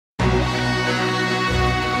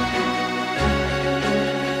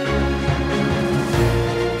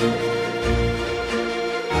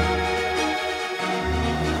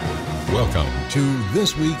to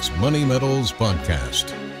this week's Money Metals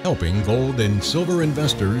podcast, helping gold and silver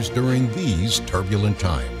investors during these turbulent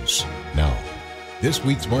times. Now, this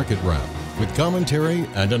week's market wrap with commentary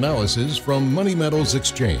and analysis from Money Metals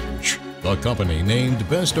Exchange, the company named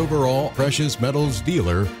Best Overall Precious Metals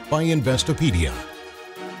Dealer by Investopedia.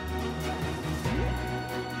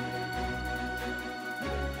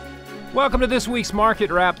 Welcome to this week's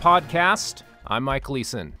Market Wrap podcast. I'm Mike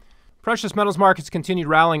Leeson. Precious metals markets continued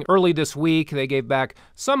rallying early this week. They gave back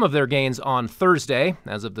some of their gains on Thursday.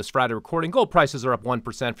 As of this Friday recording, gold prices are up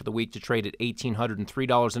 1% for the week to trade at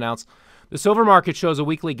 $1,803 an ounce. The silver market shows a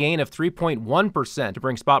weekly gain of 3.1% to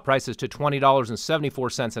bring spot prices to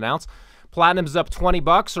 $20.74 an ounce. Platinum is up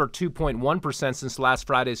 $20 or 2.1% since last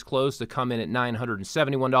Friday's close to come in at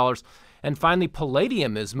 $971. And finally,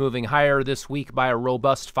 palladium is moving higher this week by a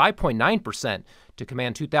robust 5.9% to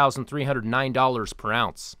command $2,309 per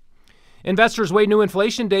ounce. Investors weigh new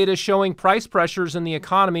inflation data showing price pressures in the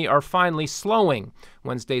economy are finally slowing.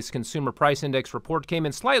 Wednesday's Consumer Price Index report came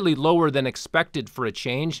in slightly lower than expected for a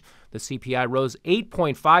change. The CPI rose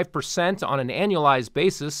 8.5% on an annualized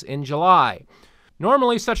basis in July.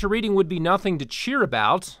 Normally, such a reading would be nothing to cheer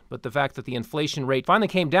about, but the fact that the inflation rate finally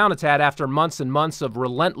came down a tad after months and months of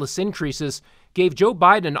relentless increases gave Joe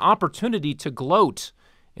Biden an opportunity to gloat.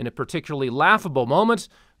 In a particularly laughable moment,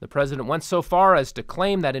 the president went so far as to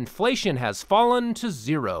claim that inflation has fallen to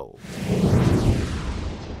zero.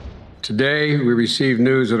 Today, we received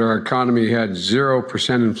news that our economy had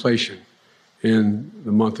 0% inflation in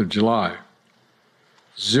the month of July.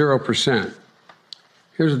 0%.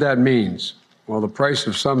 Here's what that means. While the price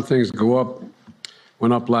of some things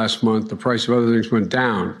went up last month, the price of other things went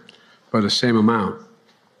down by the same amount.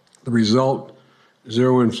 The result,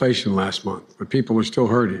 zero inflation last month, but people were still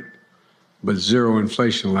hurting. But zero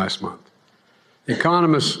inflation last month.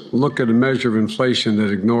 Economists look at a measure of inflation that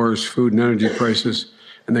ignores food and energy prices,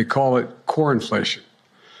 and they call it core inflation.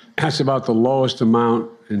 That's about the lowest amount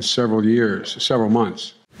in several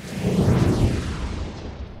months.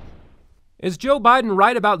 Is Joe Biden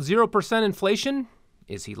right about 0% inflation?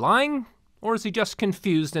 Is he lying, or is he just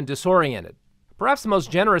confused and disoriented? Perhaps the most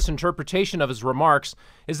generous interpretation of his remarks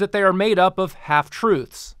is that they are made up of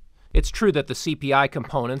half-truths. It's true that the CPI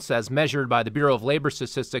components, as measured by the Bureau of Labor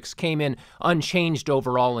Statistics, came in unchanged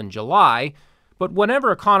overall in July, but whenever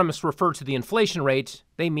economists refer to the inflation rate,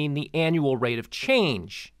 they mean the annual rate of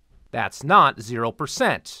change. That's not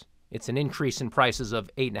 0%. It's an increase in prices of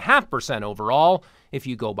 8.5% overall if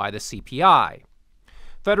you go by the CPI.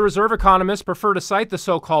 Federal Reserve economists prefer to cite the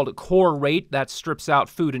so-called core rate that strips out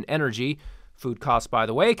food and energy. Food costs, by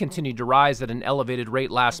the way, continued to rise at an elevated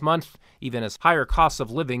rate last month, even as higher costs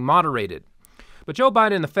of living moderated. But Joe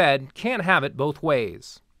Biden and the Fed can't have it both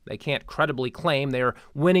ways. They can't credibly claim they're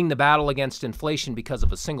winning the battle against inflation because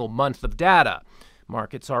of a single month of data.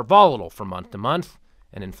 Markets are volatile from month to month,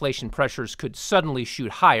 and inflation pressures could suddenly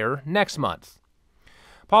shoot higher next month.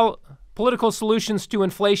 Political solutions to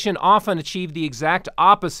inflation often achieve the exact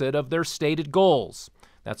opposite of their stated goals.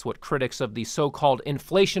 That's what critics of the so-called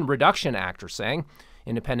Inflation Reduction Act are saying.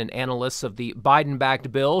 Independent analysts of the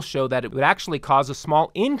Biden-backed bill show that it would actually cause a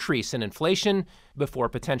small increase in inflation before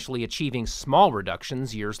potentially achieving small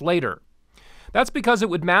reductions years later. That's because it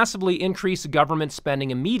would massively increase government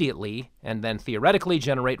spending immediately and then theoretically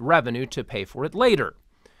generate revenue to pay for it later.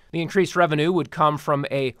 The increased revenue would come from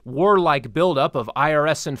a warlike buildup of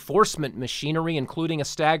IRS enforcement machinery, including a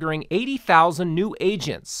staggering 80,000 new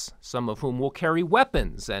agents, some of whom will carry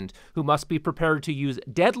weapons and who must be prepared to use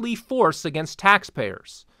deadly force against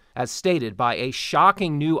taxpayers, as stated by a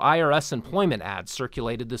shocking new IRS employment ad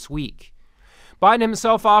circulated this week. Biden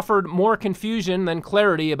himself offered more confusion than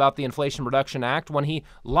clarity about the Inflation Reduction Act when he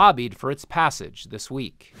lobbied for its passage this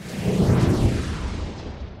week.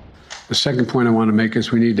 The second point I want to make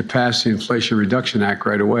is we need to pass the Inflation Reduction Act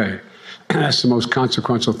right away. That's the most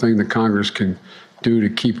consequential thing that Congress can do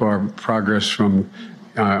to keep our progress on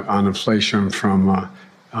inflation from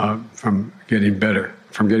getting better,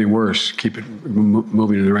 from getting worse, keep it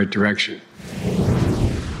moving in the right direction.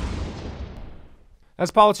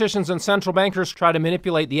 As politicians and central bankers try to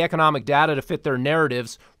manipulate the economic data to fit their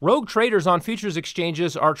narratives, rogue traders on futures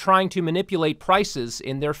exchanges are trying to manipulate prices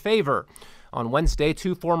in their favor. On Wednesday,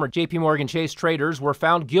 two former JP Chase traders were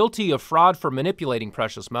found guilty of fraud for manipulating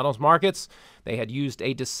precious metals markets. They had used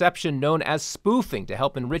a deception known as spoofing to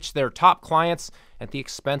help enrich their top clients at the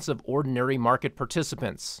expense of ordinary market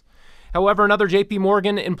participants. However, another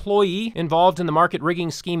JP employee involved in the market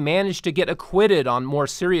rigging scheme managed to get acquitted on more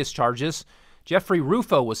serious charges. Jeffrey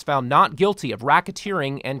Rufo was found not guilty of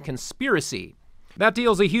racketeering and conspiracy. That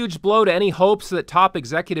deals a huge blow to any hopes that top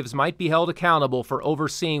executives might be held accountable for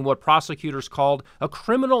overseeing what prosecutors called a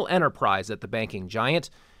criminal enterprise at the banking giant.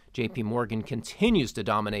 J.P. Morgan continues to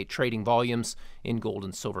dominate trading volumes in gold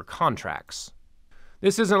and silver contracts.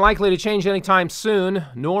 This isn't likely to change anytime soon,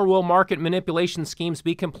 nor will market manipulation schemes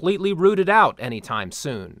be completely rooted out anytime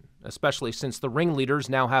soon, especially since the ringleaders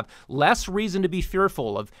now have less reason to be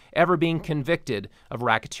fearful of ever being convicted of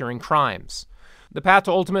racketeering crimes. The path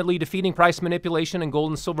to ultimately defeating price manipulation in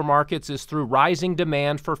gold and silver markets is through rising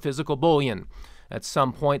demand for physical bullion. At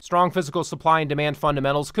some point, strong physical supply and demand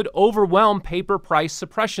fundamentals could overwhelm paper price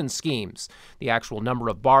suppression schemes. The actual number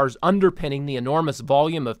of bars underpinning the enormous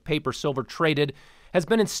volume of paper silver traded has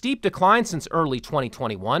been in steep decline since early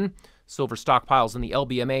 2021. Silver stockpiles in the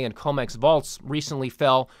LBMA and COMEX vaults recently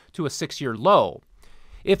fell to a 6-year low.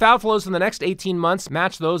 If outflows in the next 18 months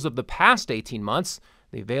match those of the past 18 months,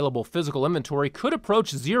 the available physical inventory could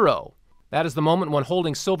approach zero. That is the moment when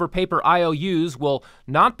holding silver paper IOUs will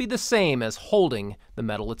not be the same as holding the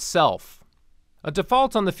metal itself. A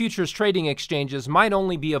default on the futures trading exchanges might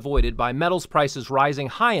only be avoided by metals prices rising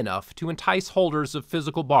high enough to entice holders of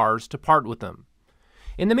physical bars to part with them.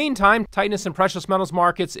 In the meantime, tightness in precious metals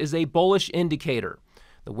markets is a bullish indicator.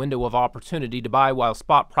 The window of opportunity to buy while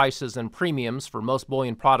spot prices and premiums for most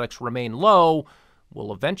bullion products remain low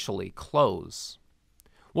will eventually close.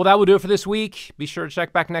 Well, that will do it for this week. Be sure to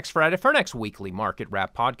check back next Friday for our next weekly Market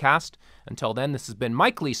Wrap podcast. Until then, this has been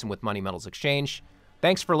Mike Gleason with Money Metals Exchange.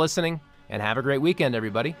 Thanks for listening, and have a great weekend,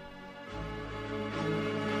 everybody.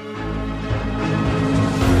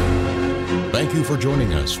 Thank you for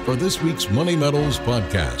joining us for this week's Money Metals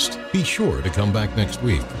podcast. Be sure to come back next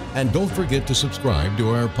week. And don't forget to subscribe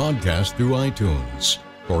to our podcast through iTunes.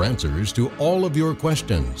 For answers to all of your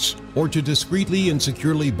questions, or to discreetly and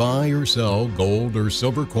securely buy or sell gold or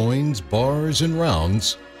silver coins, bars, and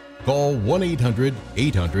rounds, call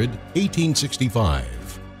 1-800-800-1865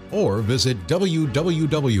 or visit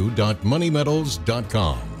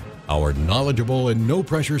www.moneymetals.com. Our knowledgeable and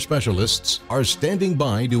no-pressure specialists are standing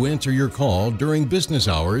by to answer your call during business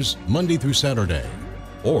hours, Monday through Saturday.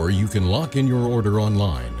 Or you can lock in your order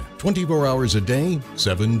online, 24 hours a day,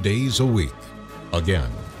 7 days a week. Again,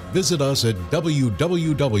 visit us at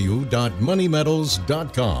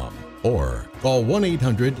www.moneymetals.com or call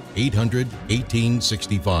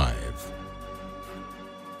 1-800-800-1865.